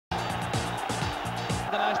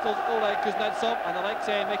Bristol's Oleg Kuznetsov and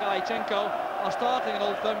Alexei Mikhailichenko are starting an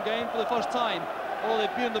Old Firm game for the first time, although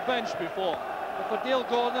they've been on the bench before. But for Dale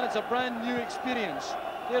Gordon, it's a brand new experience.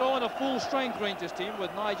 They're all in a full-strength Rangers team, with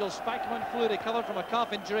Nigel Spackman fully recovered from a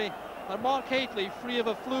calf injury and Mark Hateley free of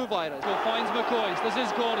a flu virus. So finds McCoy. This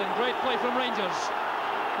is Gordon. Great play from Rangers.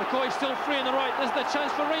 McCoy still free on the right. This is the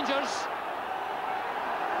chance for Rangers.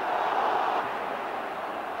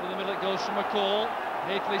 To the middle it goes from McCall.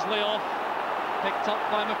 Hateley's layoff. Picked up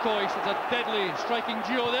by McCoy. It's a deadly striking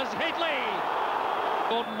duo. There's Hateley.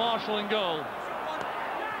 Gordon, Marshall in goal.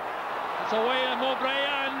 It's away and Mowbray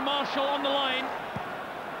and Marshall on the line.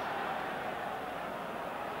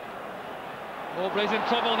 Mowbray's in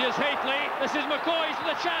trouble. Here's Hateley. This is McCoy for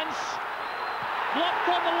the chance. Blocked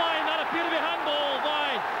on the line. That appeared to be handball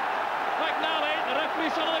by McNally. The referee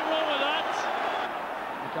saw nothing wrong with that.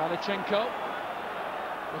 Mikhailichenko.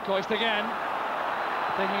 McCoy again.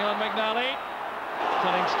 Thinking on McNally.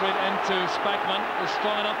 Turning straight into Spackman, who's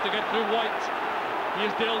strong enough to get through White.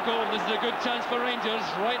 Here's Dale Gordon. This is a good chance for Rangers.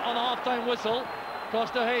 Right on the half-time whistle.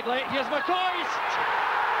 Cross to Hateley. Here's McCoy.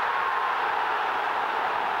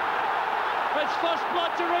 It's first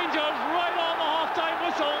blood to Rangers. Right on the half-time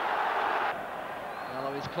whistle.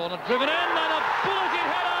 Galloway's corner driven in and a bulleted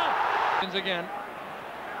header. Again.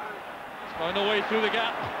 It's found a way through the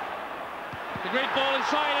gap. The great ball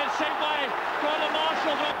inside and saved by Gordon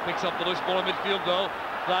Marshall. Picks up the loose ball in midfield though.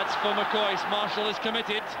 That's for McCoy. Marshall is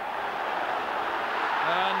committed.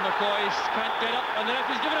 And McCoy can't get up, and the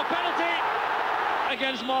referee's given a penalty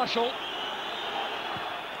against Marshall.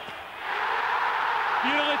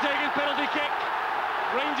 Beautifully taken penalty kick.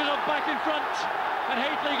 Rangers are back in front, and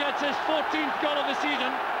Hateley gets his 14th goal of the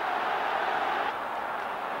season.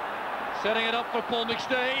 Setting it up for Paul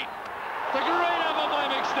McStay. It's a great effort by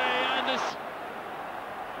McStay, and this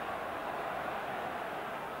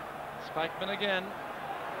Spackman again.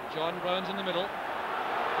 John Brown's in the middle.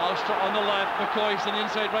 Alstra on the left. McCoy's in the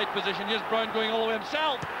inside right position. Here's Brown going all the way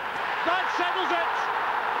himself. That settles it.